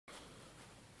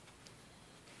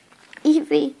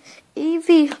Evie,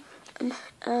 Evie,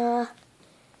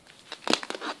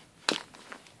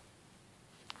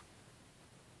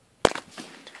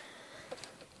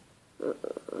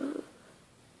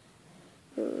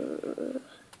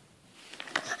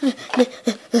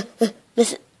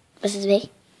 Mrs. B?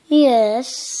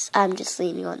 Yes, I'm just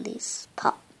leaning on these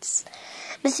pots.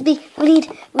 Mrs. B,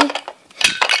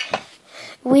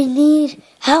 we need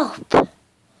help.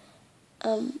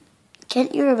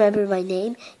 Can't you remember my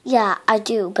name? Yeah, I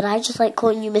do, but I just like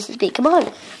calling you Mrs. B. Come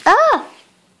on. Ah!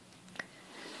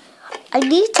 I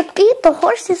need to feed the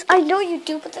horses. I know you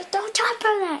do, but there's no time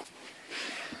for that.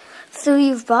 So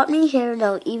you've brought me here.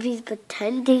 Now Evie's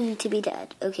pretending to be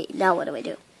dead. Okay, now what do I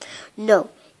do? No,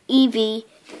 Evie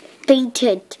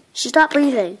fainted. She stopped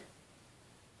breathing.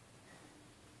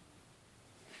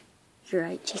 You're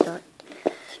right, she's not.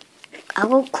 I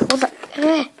will call the...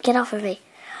 Get off of me.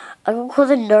 I will call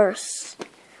the nurse.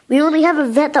 We only have a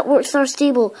vet that works in our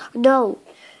stable. No.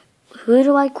 Who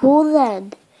do I call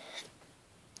then?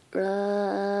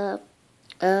 I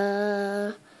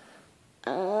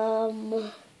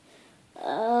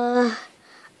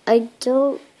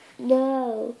don't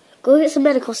know. Go get some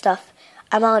medical stuff.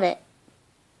 I'm on it.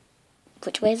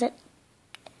 Which way is it?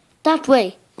 That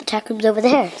way. The tech room's over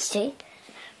there, see?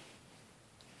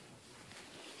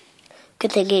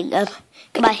 Good thinking.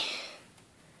 Goodbye.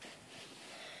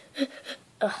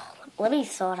 Let me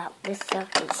sort out this stuff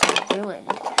that's ruined.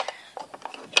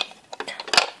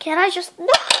 Can't I just... No,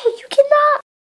 you can't.